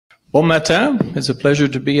Bon matin. It's a pleasure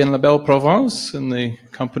to be in La Belle Provence in the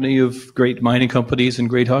company of great mining companies and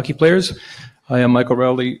great hockey players. I am Michael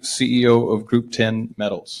Rowley, CEO of Group 10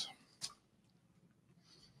 Metals.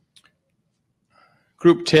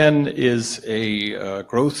 Group 10 is a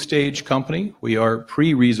growth stage company. We are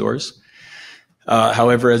pre-resource.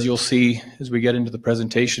 However, as you'll see as we get into the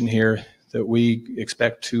presentation here, that we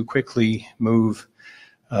expect to quickly move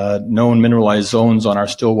known mineralized zones on our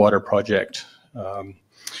Stillwater project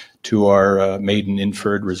to our maiden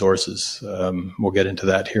inferred resources. We'll get into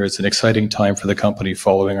that here. It's an exciting time for the company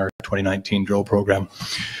following our 2019 drill program.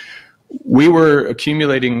 We were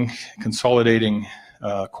accumulating, consolidating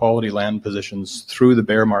quality land positions through the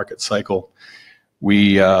bear market cycle.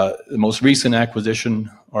 The most recent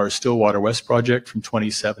acquisition, our Stillwater West project from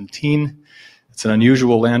 2017. It's an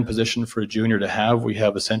unusual land position for a junior to have. We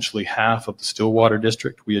have essentially half of the Stillwater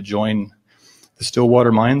district. We adjoin the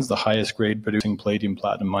Stillwater mines, the highest grade producing palladium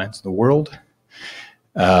platinum mines in the world.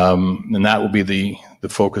 And that will be the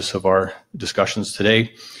focus of our discussions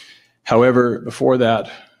today. However, before that,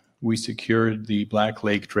 we secured the Black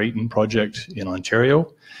Lake Drayton project in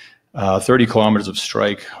Ontario. 30 kilometers of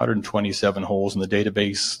strike, 127 holes in the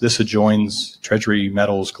database. This adjoins Treasury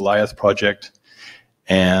Metals Goliath project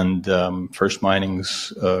and First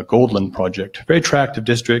Mining's Goldland project. Very attractive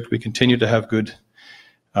district. We continue to have good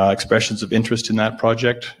expressions of interest in that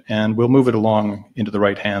project, and we'll move it along into the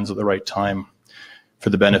right hands at the right time for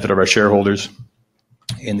the benefit of our shareholders.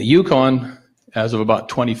 In the Yukon, as of about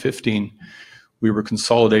 2015, we were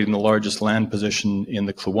consolidating the largest land position in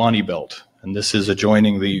the Kluane Belt, and this is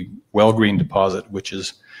adjoining the Wellgreen deposit, which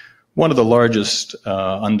is one of the largest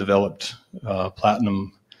undeveloped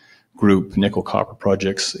platinum group nickel copper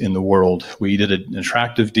projects in the world. We did an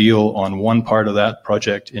attractive deal on one part of that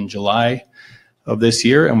project in July of this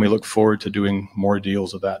year, and we look forward to doing more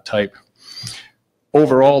deals of that type.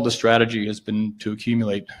 Overall, the strategy has been to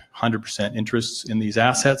accumulate 100% interests in these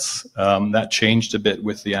assets. That changed a bit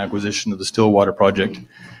with the acquisition of the Stillwater project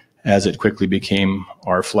as it quickly became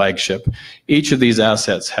our flagship. Each of these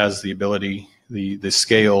assets has the ability, the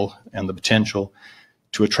scale, and the potential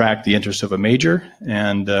to attract the interest of a major,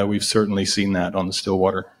 and we've certainly seen that on the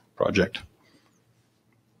Stillwater project.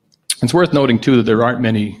 It's worth noting, too, that there aren't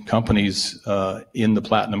many companies in the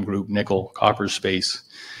platinum group nickel copper space,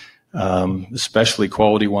 especially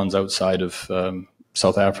quality ones outside of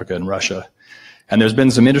South Africa and Russia. And there's been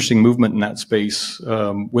some interesting movement in that space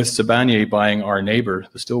with Sibanye buying our neighbor,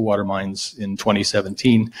 the Stillwater mines, in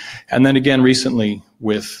 2017. And then again recently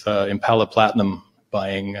with Impala Platinum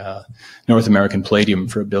buying North American Palladium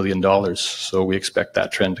for $1 billion. So we expect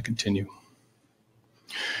that trend to continue.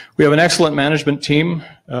 We have an excellent management team,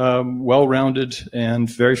 well-rounded and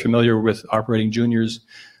very familiar with operating juniors,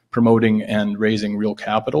 promoting and raising real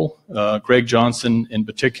capital. Greg Johnson, in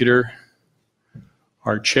particular,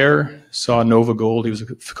 our chair, saw Nova Gold. He was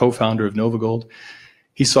a co-founder of Nova Gold.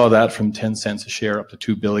 He saw that from 10 cents a share up to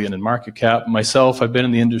 $2 billion in market cap. Myself, I've been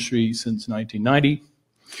in the industry since 1990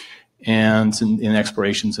 and in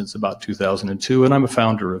exploration since about 2002, and I'm a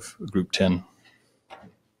founder of Group 10.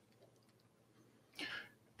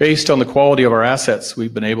 Based on the quality of our assets,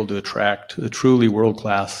 we've been able to attract a truly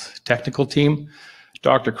world-class technical team.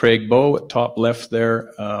 Dr. Craig Bowe, at top left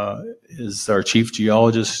there, is our chief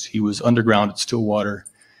geologist. He was underground at Stillwater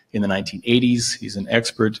in the 1980s. He's an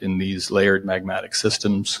expert in these layered magmatic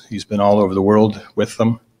systems. He's been all over the world with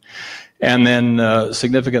them. And then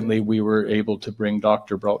significantly, we were able to bring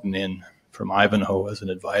Dr. Broughton in from Ivanhoe as an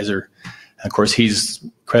advisor. And of course, he's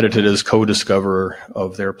credited as co-discoverer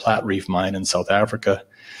of their Platreef mine in South Africa.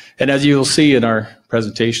 And as you'll see in our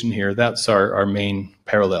presentation here, that's our main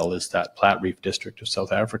parallel, is that Platreef district of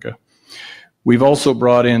South Africa. We've also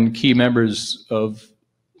brought in key members of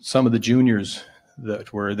some of the juniors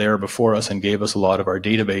that were there before us and gave us a lot of our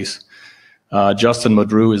database. Justin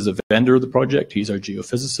Modreau is the vendor of the project. He's our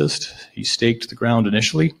geophysicist. He staked the ground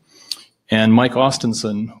initially. And Mike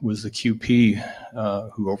Austenson was the QP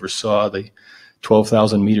who oversaw the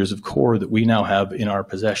 12,000 meters of core that we now have in our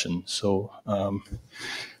possession. So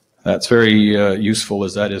that's very useful,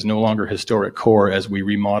 as that is no longer historic core as we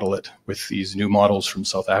remodel it with these new models from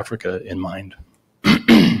South Africa in mind.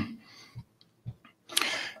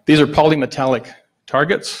 These are polymetallic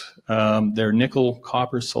targets. They're nickel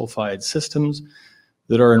copper sulfide systems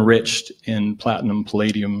that are enriched in platinum,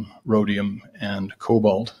 palladium, rhodium, and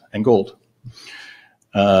cobalt and gold.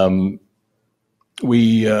 Palladium,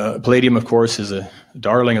 of course, is a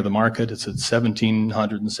darling of the market. It's at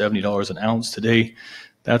 $1,770 an ounce today.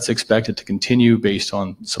 That's expected to continue based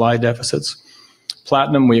on supply deficits.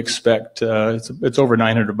 Platinum, we expect it's over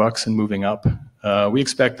 $900 and moving up. We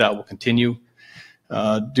expect that will continue.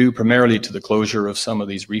 due primarily to the closure of some of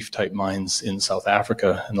these reef-type mines in South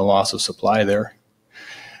Africa and the loss of supply there.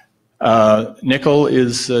 Nickel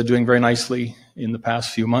is doing very nicely in the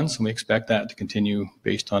past few months, and we expect that to continue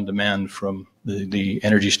based on demand from the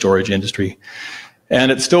energy storage industry. And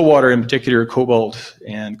at Stillwater in particular, cobalt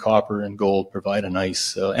and copper and gold provide a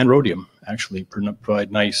nice, and rhodium actually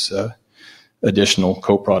provide nice additional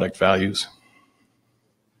co-product values.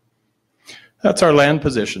 That's our land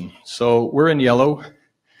position. So we're in yellow.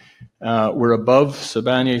 We're above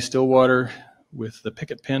Sibanye-Stillwater with the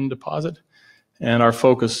Picket Pin deposit, and our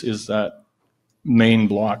focus is that main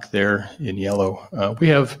block there in yellow.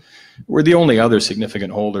 We're the only other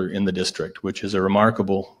significant holder in the district, which is a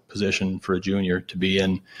remarkable position for a junior to be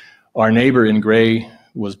in. Our neighbor in gray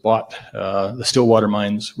was bought, the Stillwater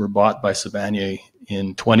mines were bought by Sibanye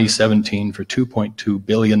in 2017 for $2.2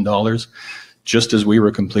 billion. Just as we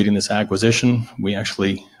were completing this acquisition, we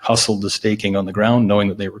actually hustled the staking on the ground knowing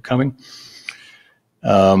that they were coming.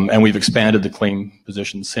 And we've expanded the claim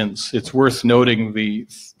position since. It's worth noting the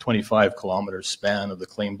 25-kilometer span of the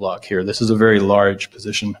claim block here. This is a very large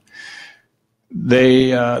position.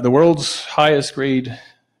 The world's highest grade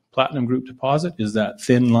platinum group deposit is that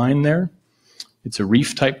thin line there. It's a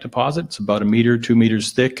reef-type deposit. It's about 1 meter, 2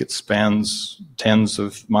 meters thick. It spans tens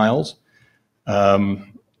of miles.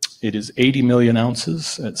 It is 80 million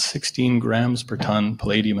ounces at 16 grams per ton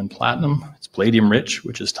palladium and platinum. It's palladium rich,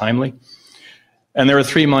 which is timely. And there are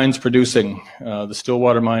 3 mines producing. The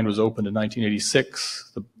Stillwater mine was opened in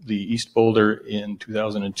 1986, the East Boulder in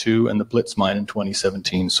 2002, and the Blitz mine in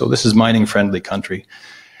 2017. So this is mining-friendly country.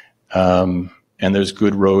 And there's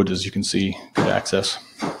good road, as you can see, good access.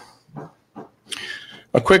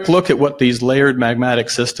 A quick look at what these layered magmatic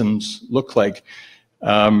systems look like.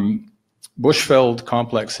 Bushveld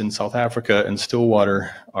complex in South Africa and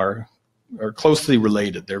Stillwater are closely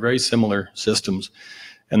related. They're very similar systems,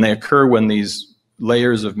 and they occur when these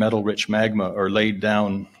layers of metal-rich magma are laid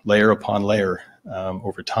down layer upon layer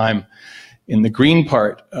over time. In the green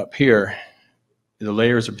part up here, the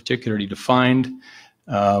layers are particularly defined,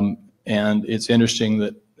 and it's interesting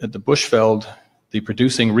that at the Bushveld, the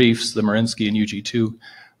producing reefs, the Marinsky and UG2,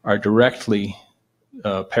 are directly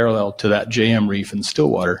parallel to that JM reef in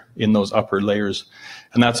Stillwater in those upper layers.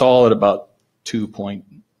 And that's all at about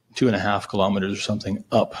 2.5 kilometers or something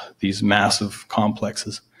up these massive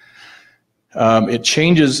complexes. It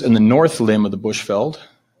changes in the north limb of the Bushveld,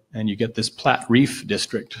 and you get this Platte Reef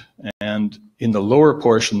district. And in the lower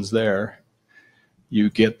portions there, you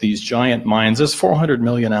get these giant mines. There's 400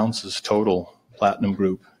 million ounces total platinum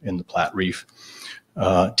group in the Platte Reef.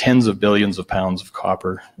 Tens of billions of pounds of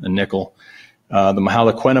copper and nickel. The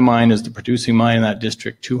Mahalaquena mine is the producing mine in that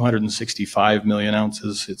district, 265 million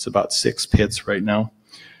ounces. It's about 6 pits right now.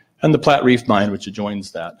 And the Platte Reef mine, which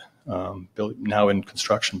adjoins that, now in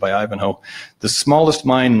construction by Ivanhoe. The smallest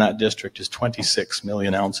mine in that district is 26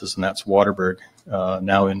 million ounces, and that's Waterberg,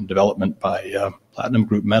 now in development by Platinum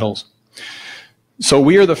Group Metals. So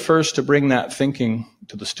we are the first to bring that thinking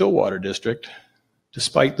to the Stillwater district,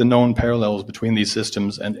 despite the known parallels between these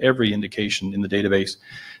systems and every indication in the database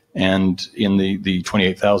and in the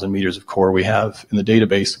 28,000 meters of core we have in the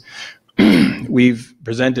database. We've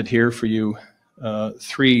presented here for you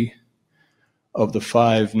 3 of the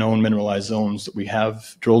 5 known mineralized zones that we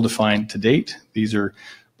have drill defined to date. These are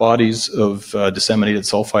bodies of disseminated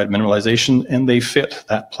sulfide mineralization, and they fit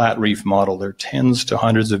that Platte Reef model. They're tens to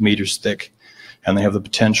hundreds of meters thick, and they have the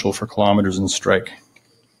potential for kilometers in strike.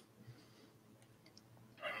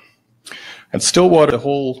 At Stillwater, the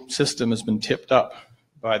whole system has been tipped up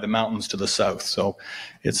by the mountains to the south. So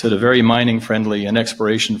it's at a very mining-friendly and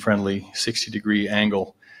exploration-friendly 60-degree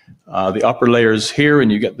angle. The upper layers here,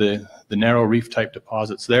 and you get the narrow reef-type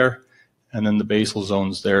deposits there, and then the basal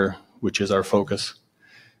zones there, which is our focus.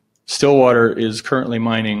 Stillwater is currently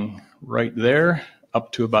mining right there,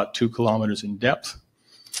 up to about 2 kilometers in depth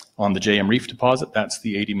on the JM Reef deposit. That's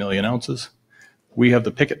the 80 million ounces. We have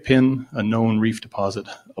the Picket Pin, a known reef deposit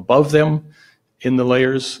above them in the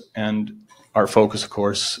layers, and our focus, of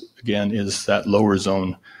course, again, is that lower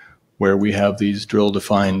zone where we have these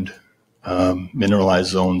drill-defined mineralized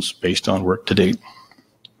zones based on work to date.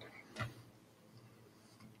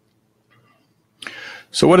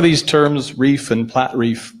 So what do these terms, reef and Platte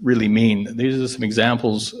Reef, really mean? These are some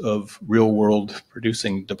examples of real-world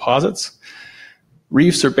producing deposits.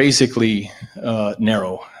 Reefs are basically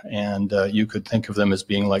narrow, and you could think of them as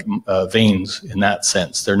being like veins in that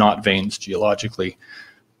sense. They're not veins geologically,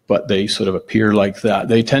 but they sort of appear like that.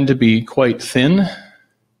 They tend to be quite thin,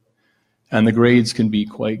 and the grades can be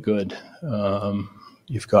quite good.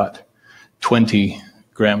 You've got 20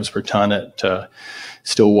 grams per ton at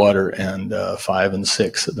Stillwater and 5 and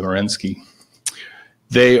 6 at the Merensky.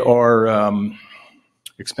 They are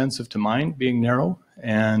expensive to mine, being narrow,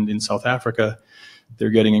 and in South Africa, they're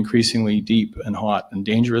getting increasingly deep and hot and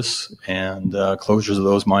dangerous, and closures of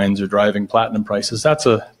those mines are driving platinum prices. That's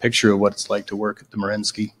a picture of what it's like to work at the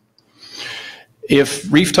Merensky.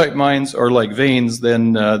 If reef-type mines are like veins,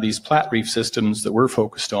 then these plat reef systems that we're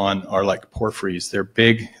focused on are like porphyries. They're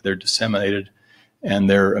big, they're disseminated, and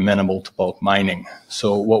they're amenable to bulk mining.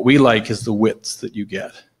 So what we like is the widths that you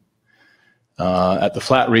get. At the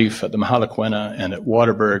flat reef, at the Mahalaquena, and at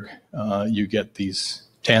Waterberg, you get these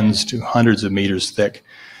tens to hundreds of meters thick.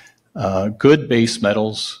 Good base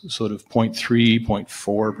metals, sort of 0.3,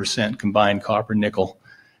 0.4% combined copper nickel,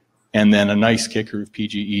 and then a nice kicker of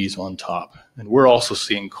PGEs on top. And we're also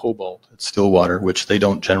seeing cobalt at Stillwater, which they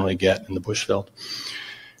don't generally get in the Bushveld.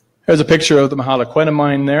 There's a picture of the Mahalaquena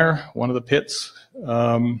mine there, one of the pits.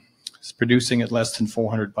 It's producing at less than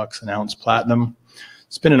 $400 an ounce platinum.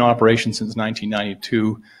 It's been in operation since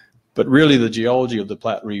 1992, but really the geology of the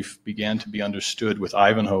Plat Reef began to be understood with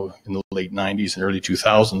Ivanhoe in the late 90s and early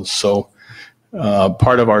 2000s. So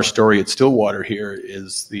part of our story at Stillwater here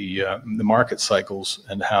is the market cycles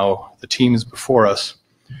and how the teams before us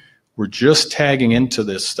were just tagging into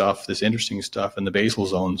this stuff, this interesting stuff in the basal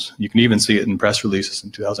zones. You can even see it in press releases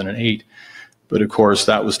in 2008. But of course,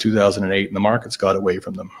 that was 2008 and the markets got away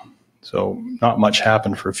from them. So not much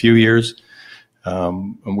happened for a few years.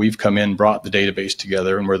 And we've come in, brought the database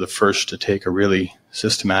together, and we're the first to take a really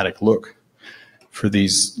systematic look for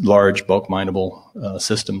these large bulk mineable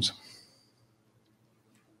systems.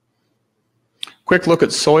 Quick look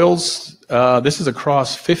at soils. This is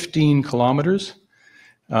across 15 kilometers.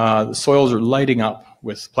 The soils are lighting up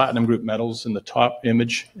with platinum group metals in the top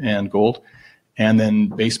image and gold, and then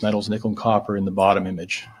base metals, nickel and copper in the bottom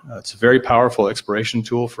image. It's a very powerful exploration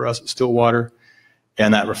tool for us at Stillwater,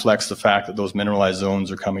 and that reflects the fact that those mineralized zones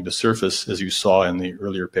are coming to surface, as you saw in the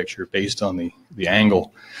earlier picture, based on the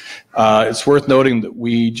angle. It's worth noting that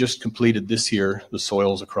we just completed this year the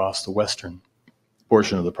soils across the western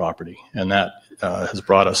portion of the property, and that has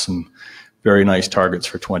brought us some very nice targets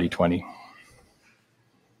for 2020.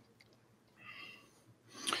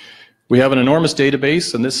 We have an enormous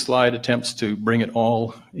database, and this slide attempts to bring it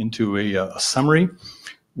all into a summary.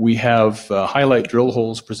 We have highlight drill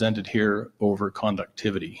holes presented here over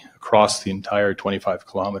conductivity across the entire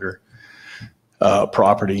 25-kilometer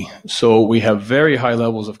property. So we have very high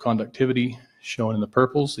levels of conductivity shown in the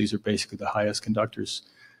purples. These are basically the highest conductors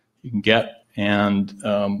you can get. And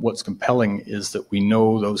what's compelling is that we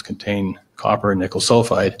know those contain copper and nickel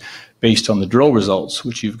sulfide based on the drill results,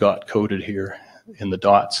 which you've got coded here in the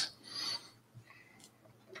dots.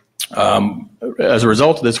 As a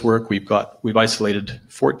result of this work, we've isolated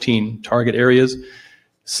 14 target areas.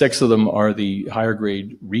 6 of them are the higher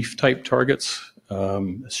grade reef type targets,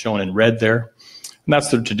 shown in red there. And that's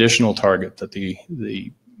the traditional target that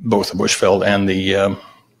both the Bushveld and the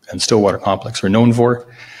Stillwater complex are known for.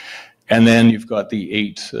 And then you've got the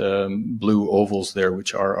 8 blue ovals there,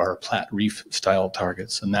 which are our Plat Reef style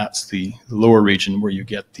targets. And that's the lower region where you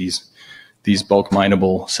get these bulk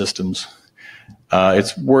mineable systems.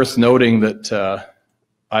 It's worth noting that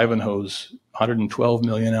Ivanhoe's 112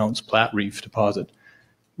 million ounce Plat Reef deposit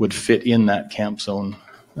would fit in that camp zone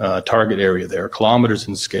target area there, kilometers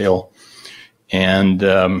in scale, and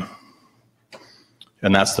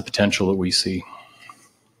that's the potential that we see.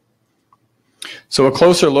 So a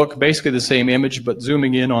closer look, basically the same image, but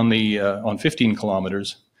zooming in on 15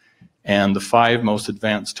 kilometers and the 5 most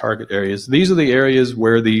advanced target areas. These are the areas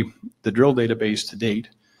where the drill database to date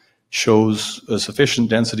shows a sufficient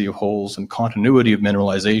density of holes and continuity of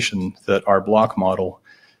mineralization that our block model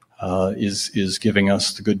is giving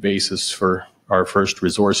us the good basis for our first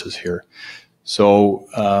resources here. So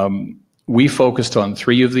we focused on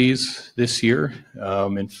 3 of these this year,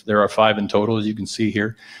 and there are 5 in total, as you can see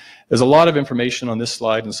here. There's a lot of information on this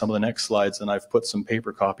slide and some of the next slides, and I've put some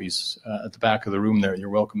paper copies at the back of the room there. You're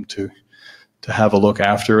welcome to have a look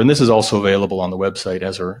after, and this is also available on the website,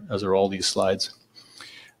 as are all these slides.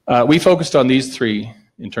 We focused on these 3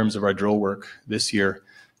 in terms of our drill work this year,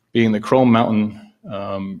 being the Chrome Mountain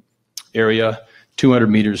area, 200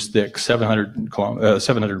 meters thick,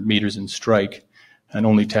 700 meters in strike, and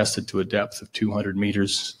only tested to a depth of 200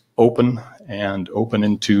 meters open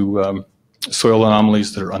into soil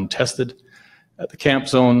anomalies that are untested. At the camp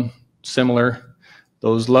zone, similar.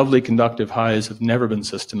 Those lovely conductive highs have never been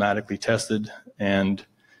systematically tested, and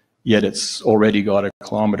yet it's already got a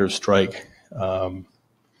kilometer strike.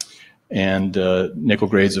 And nickel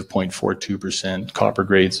grades of 0.42%, copper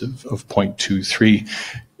grades of 0.23.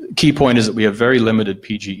 key point is that we have very limited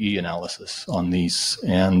PGE analysis on these,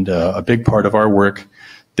 and a big part of our work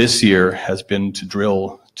this year has been to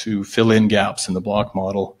drill to fill in gaps in the block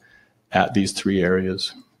model at these three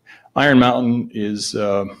areas. Iron Mountain is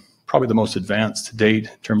probably the most advanced to date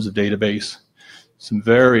in terms of database. Some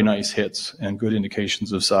very nice hits and good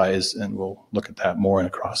indications of size, and we'll look at that more in a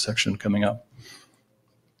cross-section coming up.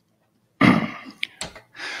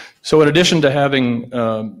 So in addition to having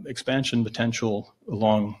expansion potential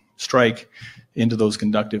along strike into those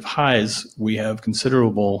conductive highs, we have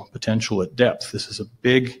considerable potential at depth. This is a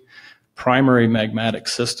big primary magmatic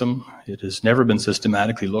system. It has never been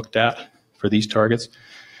systematically looked at for these targets.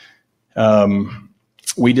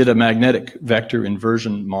 We did a magnetic vector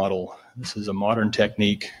inversion model. This is a modern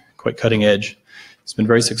technique, quite cutting edge. It's been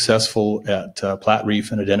very successful at Platte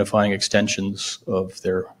Reef in identifying extensions of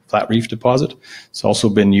their Platte Reef deposit. It's also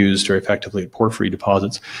been used very effectively at porphyry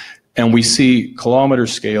deposits. And we see kilometer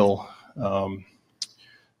scale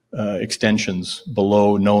extensions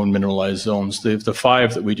below known mineralized zones. The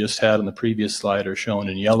five that we just had on the previous slide are shown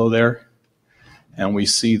in yellow there, and we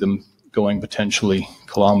see them going potentially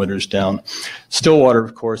kilometers down. Stillwater,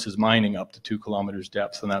 of course, is mining up to 2 kilometers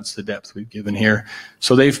depth, and that's the depth we've given here.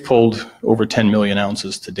 So they've pulled over 10 million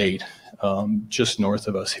ounces to date, just north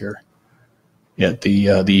of us here at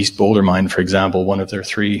the East Boulder mine, for example, one of their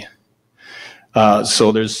three.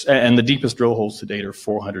 So there's, and the deepest drill holes to date are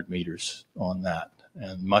 400 meters on that.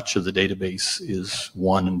 And much of the database is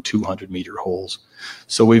 100 and 200 meter holes.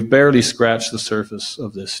 So we've barely scratched the surface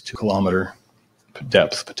of this 2 kilometer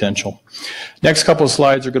depth potential. Next couple of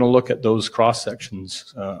slides are going to look at those cross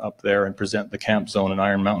sections up there and present the camp zone and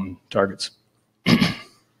Iron Mountain targets.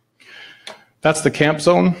 That's the camp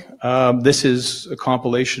zone. This is a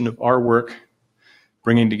compilation of our work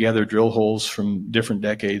bringing together drill holes from different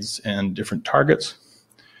decades and different targets.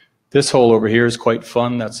 This hole over here is quite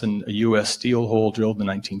fun. That's a U.S. steel hole drilled in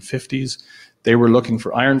the 1950s. They were looking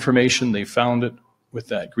for iron formation. They found it with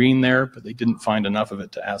that green there, but they didn't find enough of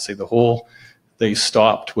it to assay the hole. They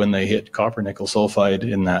stopped when they hit copper nickel sulfide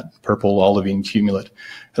in that purple olivine cumulate.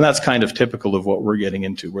 And that's kind of typical of what we're getting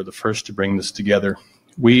into. We're the first to bring this together.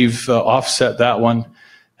 We've offset that one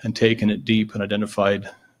and taken it deep and identified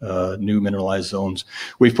new mineralized zones.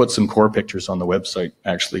 We've put some core pictures on the website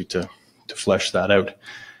actually to flesh that out.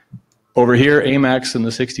 Over here, AMAX in the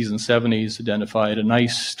 60s and 70s identified a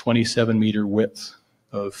nice 27 meter width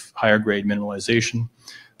of higher grade mineralization.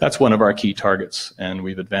 That's one of our key targets, and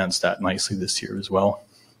we've advanced that nicely this year as well.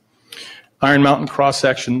 Iron Mountain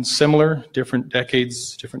cross-section, similar, different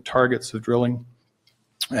decades, different targets of drilling,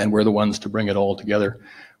 and we're the ones to bring it all together.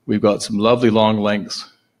 We've got some lovely long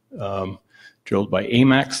lengths drilled by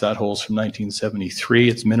AMAX. That hole's from 1973.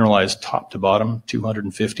 It's mineralized top to bottom,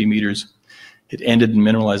 250 meters. It ended in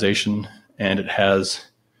mineralization, and it has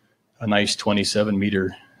a nice 27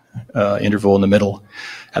 meter interval in the middle.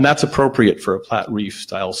 And that's appropriate for a Platte Reef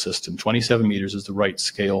style system. 27 meters is the right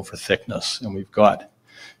scale for thickness, and we've got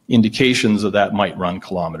indications that that might run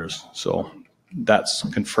kilometers. So that's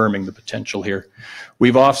confirming the potential here.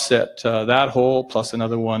 We've offset that hole plus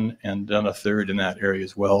another one and done a third in that area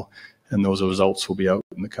as well. And those results will be out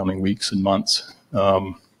in the coming weeks and months.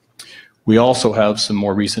 We also have some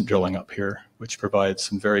more recent drilling up here, which provides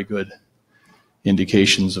some very good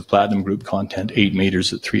indications of platinum group content, 8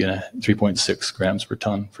 meters at 3.6 grams per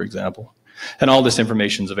ton, for example. And all this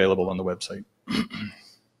information is available on the website.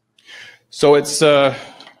 So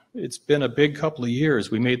it's been a big couple of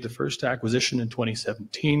years. We made the first acquisition in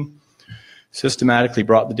 2017, systematically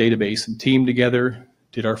brought the database and team together,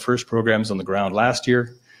 did our first programs on the ground last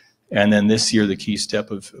year, and then this year the key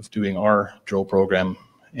step of doing our drill program.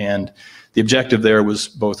 And the objective there was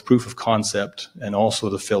both proof of concept and also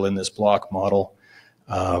to fill in this block model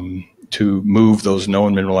to move those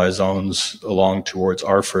known mineralized zones along towards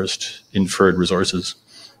our first inferred resources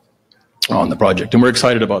on the project. And we're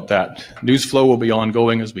excited about that. News flow will be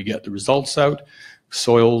ongoing as we get the results out,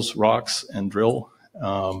 soils, rocks, and drill.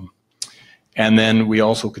 And then we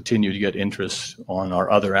also continue to get interest on our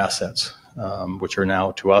other assets, which are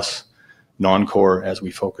now to us non-core as we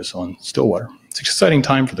focus on Stillwater. It's an exciting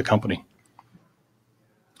time for the company.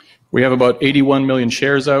 We have about 81 million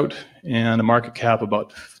shares out and a market cap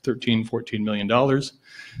about $13–14 million.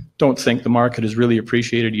 Don't think the market has really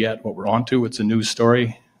appreciated yet what we're onto. It's a news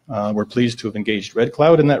story. We're pleased to have engaged Red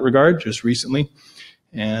Cloud in that regard just recently,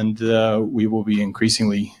 and we will be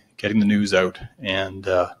increasingly getting the news out and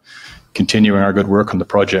continuing our good work on the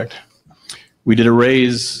project. We did a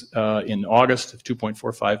raise in August of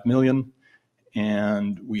 $2.45 million,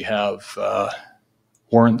 and we have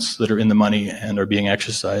warrants that are in the money and are being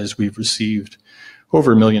exercised. We've received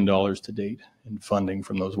over $1 million to date in funding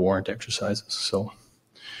from those warrant exercises. So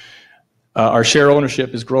our share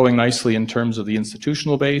ownership is growing nicely in terms of the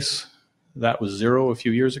institutional base. That was 0 a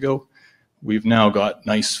few years ago. We've now got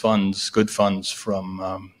nice funds, good funds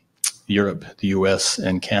from Europe, the US,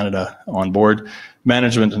 and Canada on board.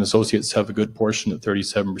 Management and associates have a good portion at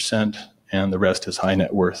 37%, and the rest is high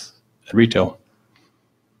net worth and retail.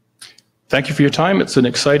 Thank you for your time. It's an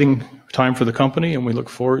exciting time for the company, and we look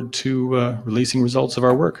forward to releasing results of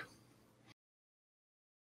our work.